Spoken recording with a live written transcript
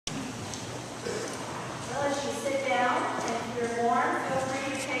sit down, and if you're warm, feel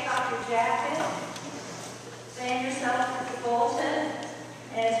free to take off your jacket. Fan yourself with the bulletin.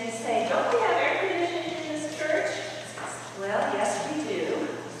 As we say, don't we have air conditioning in this church? Well, yes, we do.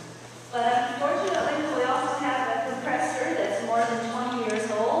 But unfortunately, we also have a compressor that's more than 20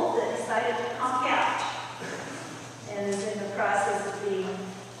 years old that decided to conk out and is in the process of being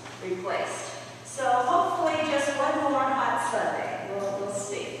replaced. So hopefully just one more hot Sunday. We'll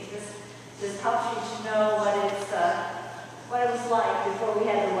see. This helps you to know what it was like before we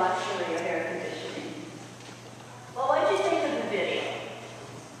had the luxury of air conditioning. Well, what did you think of the video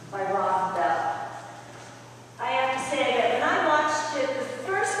by Rob Bell? I have to say that when I watched it, the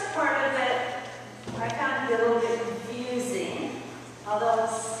first part of it, I found it a little bit confusing. Although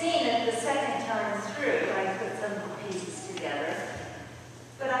seeing it the second time through, I put some of the pieces together.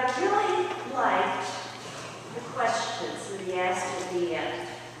 But I really liked the questions that he asked at the end.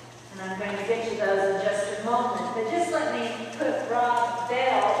 And I'm going to get to those in just a moment. But just let me put Rob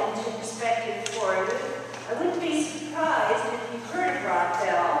Bell into perspective for you. I wouldn't be surprised if you've heard of Rob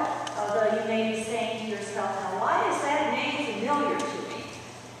Bell, although you may be saying to yourself, now why is that name familiar to me?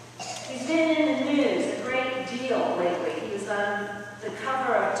 He's been in the news a great deal lately. He was on the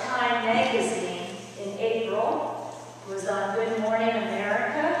cover of Time magazine in April. He was on Good Morning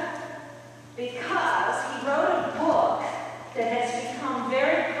America because he wrote a book that has become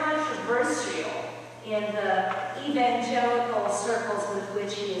very controversial in the evangelical circles with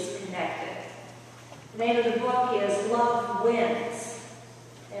which he is connected. The name of the book is Love Wins.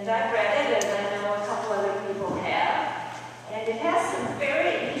 And I've read it, as I know a couple other people have. And it has some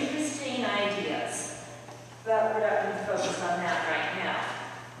very interesting ideas. But we're not going to focus on that right now.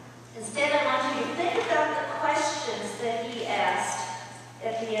 Instead, I want you to think about the questions that he asked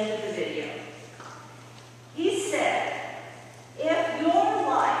at the end of the video. He said, if your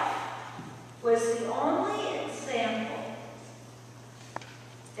life was the only example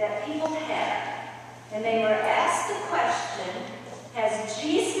that people had, and they were asked the question, has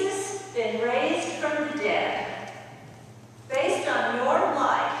Jesus been raised from the dead? Based on your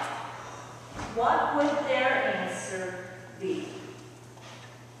life, what would their answer be?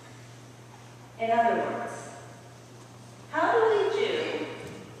 In other words, how do we do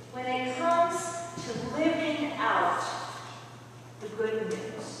when it comes to living out the good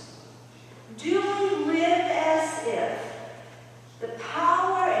news? Do we live as if the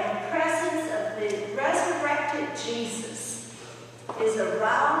power and presence of the resurrected Jesus is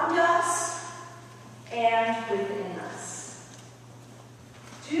around us and within us?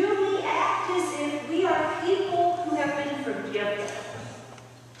 Do we act as if we are people who have been forgiven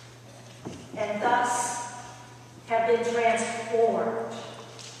and thus have been transformed?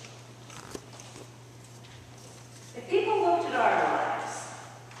 If people looked at our lives,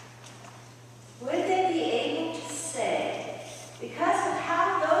 would they be able to say, because of how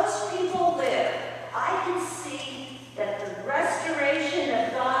those people live, I can see that the restoration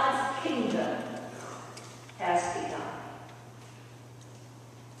of God's kingdom has begun?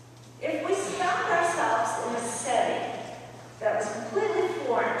 If we found ourselves in a setting that was completely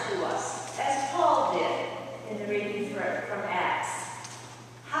foreign to us, as Paul did in the reading from Acts,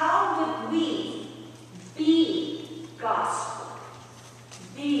 how would we be gospel,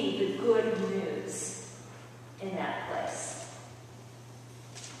 be the good news in that place?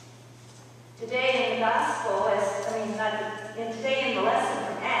 Today in the gospel, today in the lesson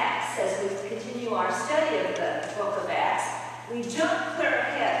from Acts, as we continue our study of the book of Acts, we jump clear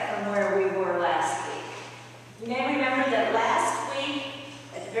ahead from where we were last week. You may remember that last week,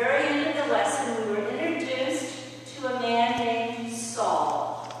 at the very end of the lesson, we were introduced to a man named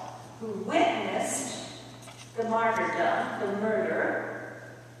Saul, who witnessed the martyrdom, the murder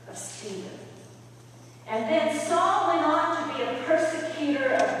of Stephen. And then Saul went on to be a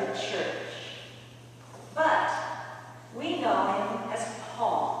persecutor of the church. But we know him as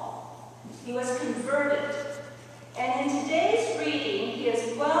Paul. He was converted. And in today's reading, he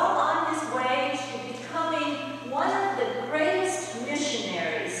is well on his way to becoming one of the greatest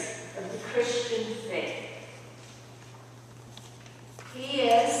missionaries of the Christian faith. He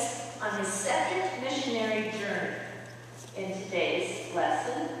is on his second missionary journey in today's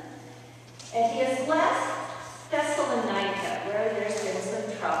lesson. And he has left Thessalonica, where there's been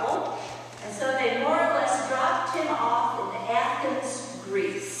some trouble. And so they more or less dropped him off in Athens,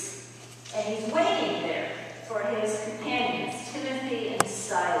 Greece. And he's waiting there for his companions, Timothy and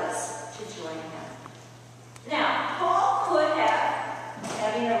Silas, to join him. Now, Paul could have,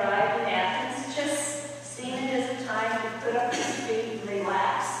 having arrived in Athens, just seen it as a time to put up his feet and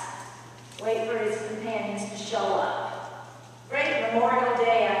relax, wait for his companions to show up. Great Memorial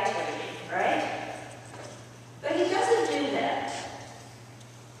Day activity, right? But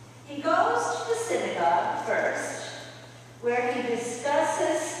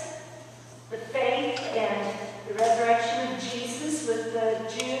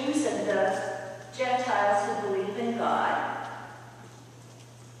Gentiles who believe in God.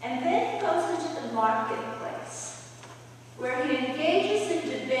 And then he goes into the marketplace, where he engages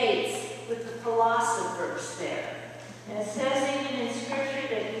in debates with the philosophers there. And it says even in Scripture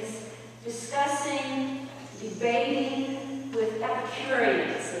that he's discussing, debating with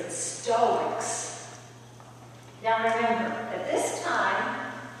Epicureans and Stoics. Now remember, at this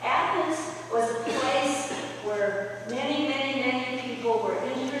time, Athens was a place where many people were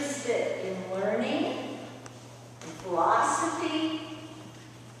interested in learning, in philosophy,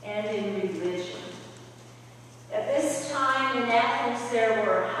 and in religion. At this time in Athens, there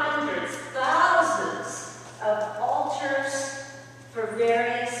were hundreds, thousands of altars for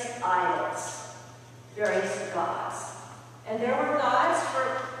various idols, various gods. And there were gods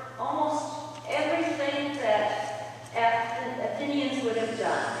for almost everything that Athenians would have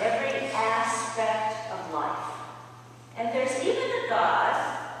done, every aspect of life. And there's even a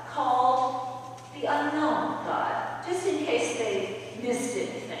god called the unknown God, just in case they missed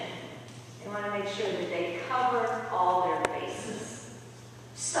anything. They want to make sure that they cover all their bases.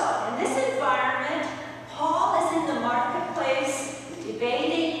 So, in this environment, Paul is in the marketplace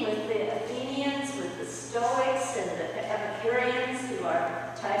debating with the Athenians, with the Stoics and the Epicureans, who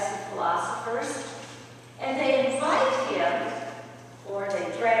are types of philosophers. And they invite him, or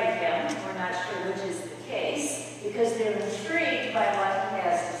they drag him, we're not sure which is the case, because they're intrigued by what he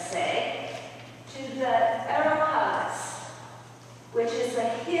has to say, to the Areopagus, which is a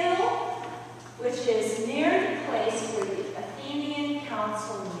hill which is near the place where the Athenian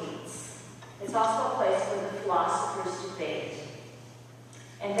council meets. It's also a place where the philosophers debate.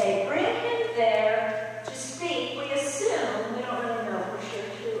 And they bring him there to speak, we assume, we don't really know for sure,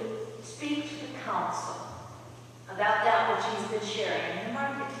 to speak to the council about that which he's been sharing in the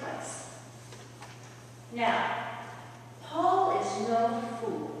marketplace. Now, Paul is no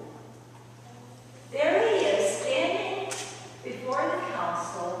fool. There he is, standing before the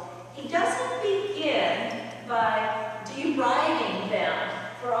council. He doesn't begin by deriding them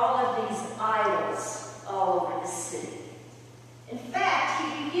for all of these idols all over the city. In fact,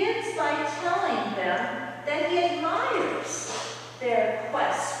 he begins by telling them that he admires their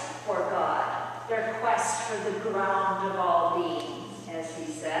quest for God, their quest for the ground of all being, as he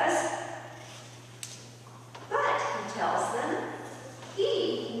says. But, he tells them,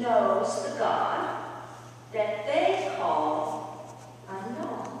 he knows the God that they call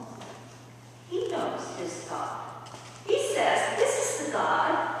unknown. He knows his God. He says, this is the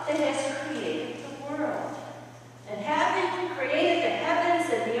God that has created the world. And having created the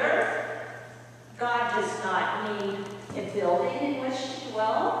heavens and the earth, God does not need a building in which to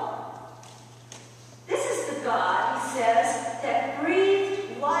dwell. This is the God, he says, that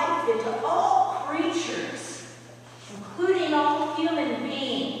breathed life into all creatures, including all human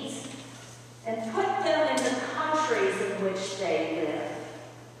beings, and put them in the countries in which they live.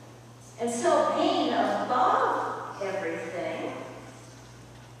 And so, being above everything,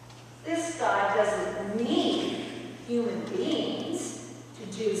 this God doesn't need human beings to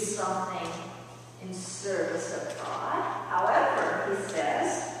do something in service of God. However, he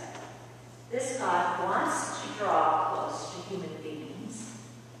says, this God wants to draw close to human beings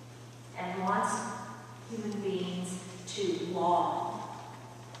and wants human beings to long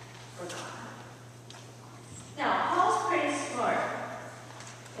for God. Now, Paul's pretty smart.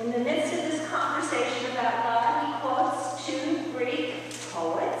 In the midst of this conversation about God, he quotes two Greek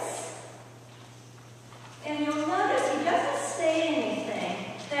poets. And you'll notice he doesn't say anything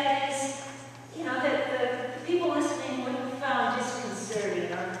that is, that the people listening would have found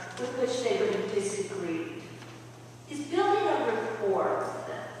disconcerting or with which they would have disagreed. He's building a rapport with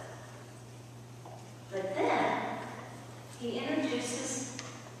them. But then, he introduces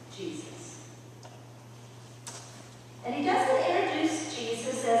Jesus. And he doesn't introduce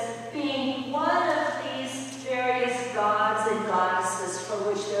Jesus as being one of these various gods and goddesses for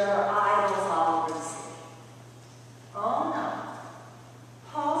which there are idols all over the city. Oh no.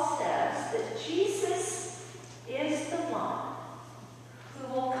 Paul says that Jesus is the one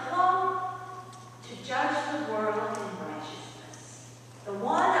who will come to judge the world in righteousness. The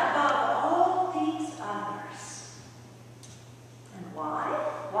one above all these others. And why?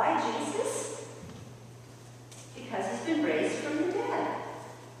 Why Jesus? Because he's been raised from the dead.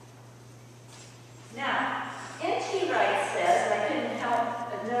 Now, N.T. Wright says, I couldn't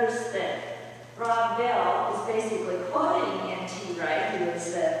help but notice that Rob Bell is basically quoting N.T. Wright, who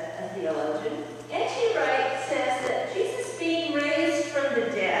is a theologian. N.T. Wright says that Jesus being raised from the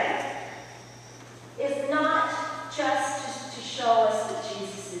dead is not just to show us that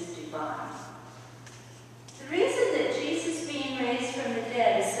Jesus is divine. The reason that Jesus being raised from the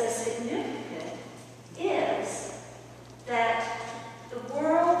dead is so significant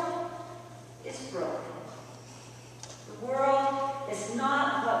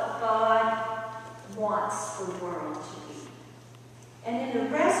in the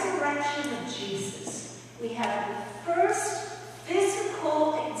resurrection of Jesus, we have the first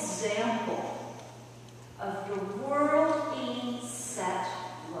physical example of the world being set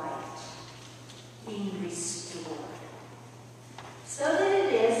right, being restored. So that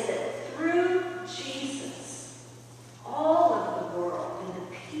it is that through Jesus, all of the world and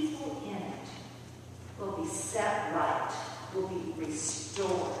the people in it will be set right, will be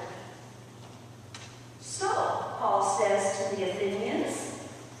restored. So, Paul says to the Athenians,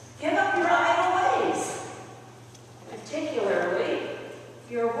 give up your idle ways, particularly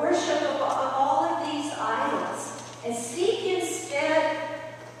your worship of all of these idols, and seek instead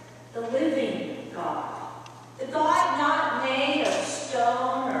the living God, the God not made of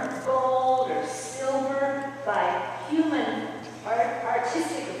stone or gold or silver by human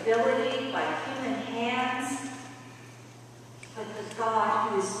artistic ability, by human hands, but the God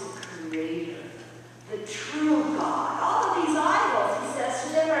who is the creator, the true God. All of these idols, he says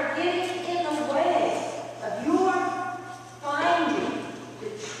to them, are getting in the way of your finding the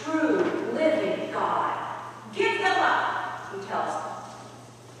true, living God. Give them up, he tells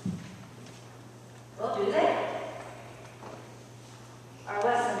them. Well, do they? Our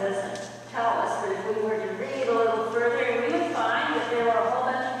lesson doesn't tell us, but if we were to read a little further, we would find that there were a whole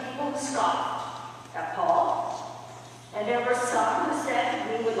bunch of people who scoffed at Paul, and there were some who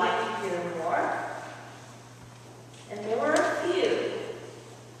said, we would like to hear more. And there were a few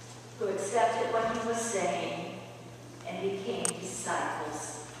who accepted what he was saying and became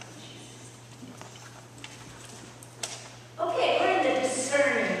disciples of Jesus. Okay, we're in the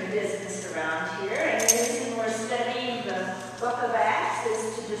discerning business around here, and the reason we're studying the book of Acts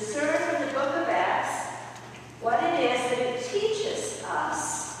is to discern from the book of Acts what it is that it teaches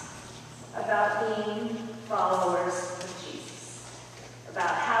us about being followers of Jesus,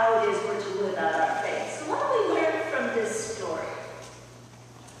 about how it is we're to live out our faith. So what do we learn from this story?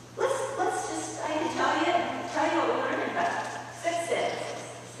 Let's just, I can tell you what we learned about it. 6 sentences.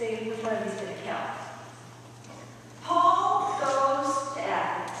 See which one of these is going to count. Paul goes to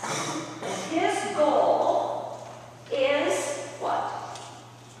Athens, and his goal is what?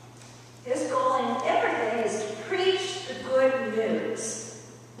 His goal in everything is to preach the good news.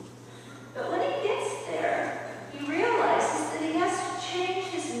 But when he gets there, he realizes that he has to change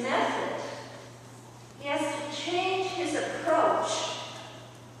his method. He has to change his approach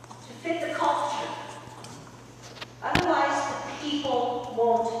to fit the culture. Otherwise, the people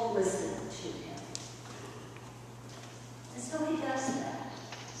won't listen to him. And so he does that.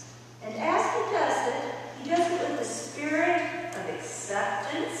 And as he does it with the spirit of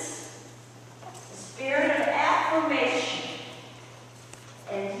acceptance, the spirit of affirmation.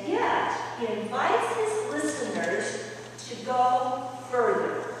 And yet, he invites his listeners to go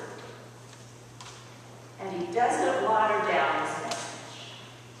further. And he doesn't water down his message.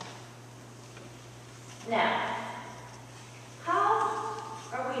 Now, how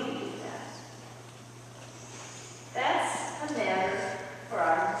are we to do that? That's a matter for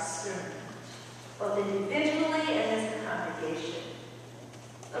our discernment, both individually and as a congregation.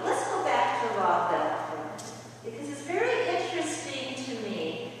 But let's go back to Rob Bell for a minute, because it's very interesting to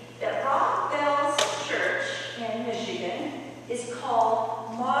me that Rob Bell's church in Michigan is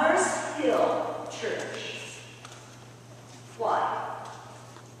called Mars Hill Church. Why?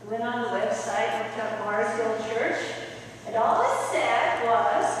 I went on the website, looked up Mars Hill Church, and all it said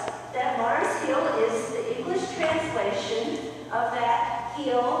was that Mars Hill is the English translation of that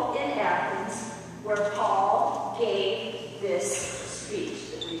hill in Athens where Paul gave this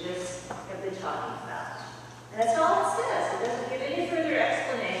speech that we just have been talking about. And that's all it says. It doesn't give any further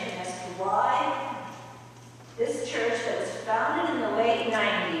explanation as to why this church that was founded in the late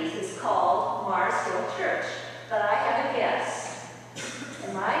 90s is called Mars Hill Church. But I have a guess.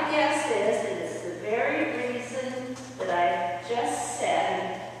 And my guess is that it's the very reason that I just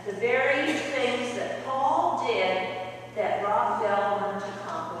said, the very things that Paul did that Rob Bell wanted to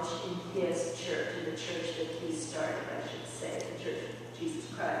accomplish in his church, in the church that he started, I should say, the Church of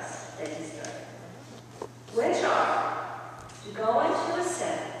Jesus Christ that he started. Which are to go into a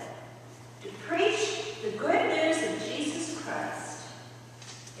setting, to preach the good news of Jesus Christ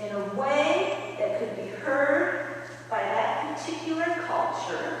in a way that could be heard by that particular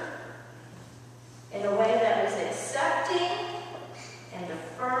culture, in a way that was accepting and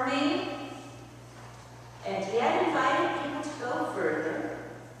affirming, and yet invited people to go further,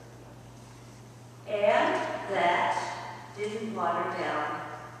 and that didn't water down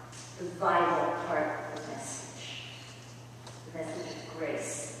the vital part of the message of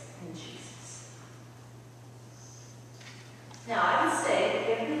grace in Jesus. Now, I would say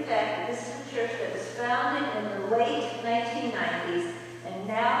that given the fact that this is a church that was founded in the late 1990s,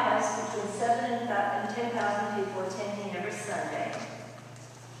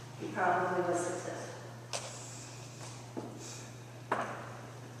 he probably was successful.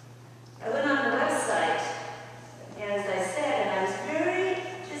 I went on the website, as I said, and I was very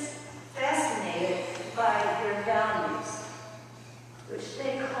just fascinated by their values, which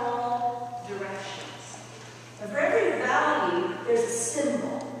they call directions. And for every value, there's a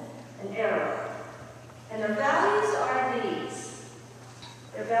symbol, an arrow. And their values are these.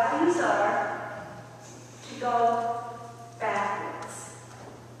 Their values are to go backwards,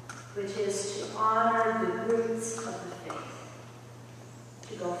 which is to honor the roots of the faith.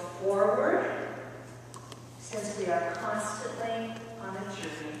 To go forward, since we are constantly on a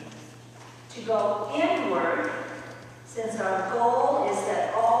journey. To go inward, since our goal is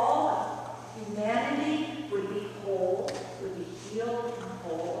that all of humanity would be whole, would be healed and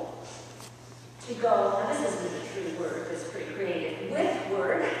whole. To go, now this isn't a true word, it's pretty creative,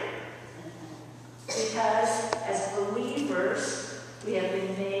 withward, because as believers, we have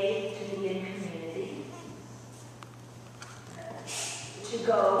been made to be in community. To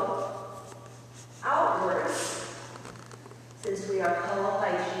go outward, since we are called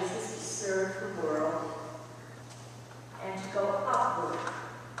by Jesus to serve the world, and to go upward,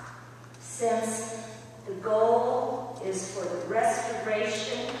 since the goal is for the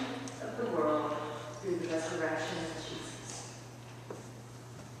restoration of the world through the resurrection of Jesus.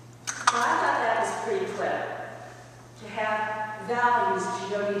 Well, I thought that was pretty clever, to have values that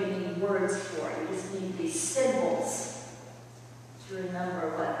you don't even need words for. You just need these symbols to remember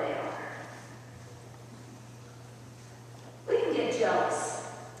what they are. We can get jealous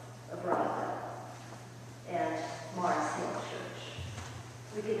of Broadwell and Mars Hill Church.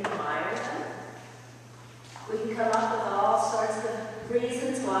 We can admire them. We can come up with all sorts of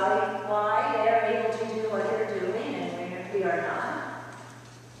reasons why they are able to do what they're doing and we are not.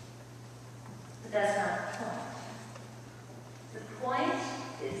 But that's not the point. The point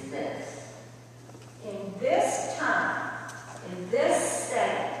is this. In this time, in this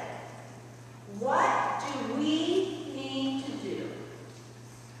setting, what do we need to do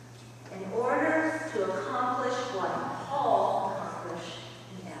in order to accomplish what Paul accomplished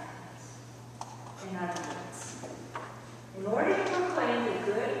in Athens? In other words, in order to proclaim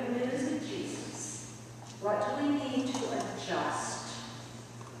the good news of Jesus, what do we need to adjust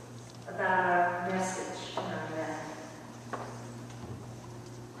about our message and our method?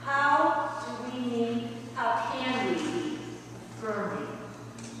 How can we be affirming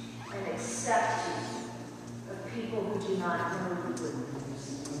and accepting of people who do not know the good news,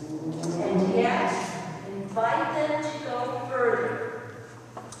 and yet invite them to go further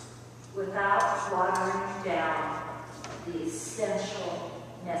without watering down the essential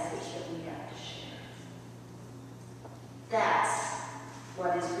message that we have to share? That's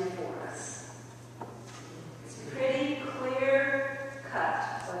what is before us. It's pretty clear cut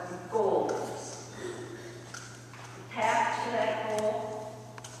what the goal is. The path to that goal,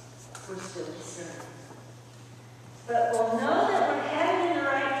 we're still discerning. But we'll know that we're heading in the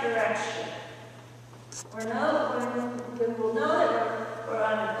right direction. We will know that we're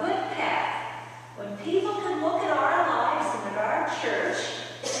on a good path when people can look at our lives and at our church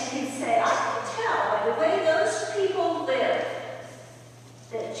and can say, I can tell by the way those people live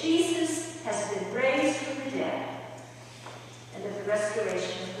that Jesus has been raised